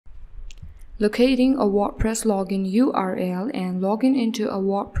Locating a WordPress login URL and logging into a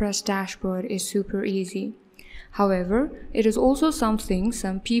WordPress dashboard is super easy. However, it is also something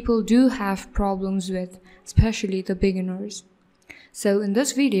some people do have problems with, especially the beginners. So in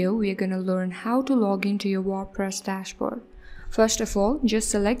this video, we are going to learn how to log into your WordPress dashboard. First of all,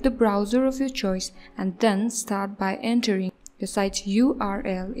 just select the browser of your choice and then start by entering the site's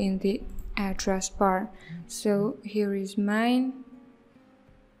URL in the address bar. So here is mine.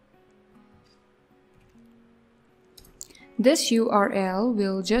 This URL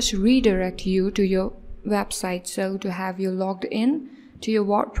will just redirect you to your website. So to have you logged in to your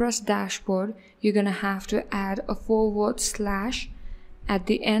WordPress dashboard, you're gonna have to add a / at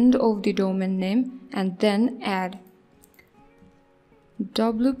the end of the domain name and then add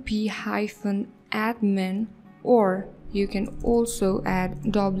wp-admin, or you can also add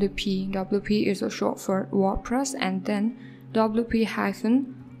wp. WP is a short for WordPress, and then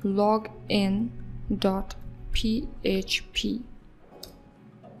wp-login.php.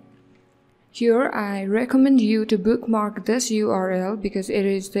 Here I recommend you to bookmark this URL because it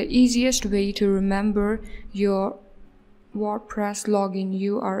is the easiest way to remember your WordPress login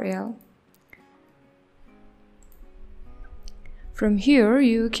URL. From here,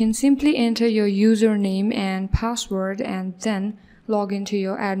 you can simply enter your username and password and then log into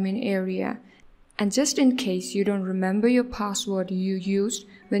your admin area. And just in case you don't remember your password you used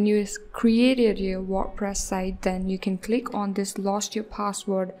when you created your WordPress site, then you can click on this Lost Your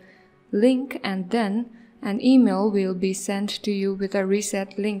Password link, and then an email will be sent to you with a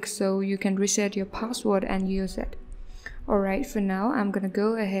reset link so you can reset your password and use it. Alright, for now I'm gonna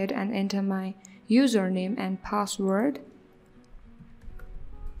go ahead and enter my username and password.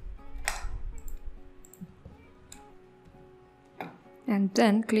 And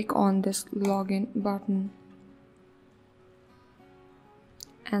then click on this login button.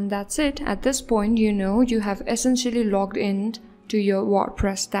 And that's it. At this point, you know you have essentially logged in to your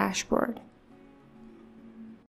WordPress dashboard.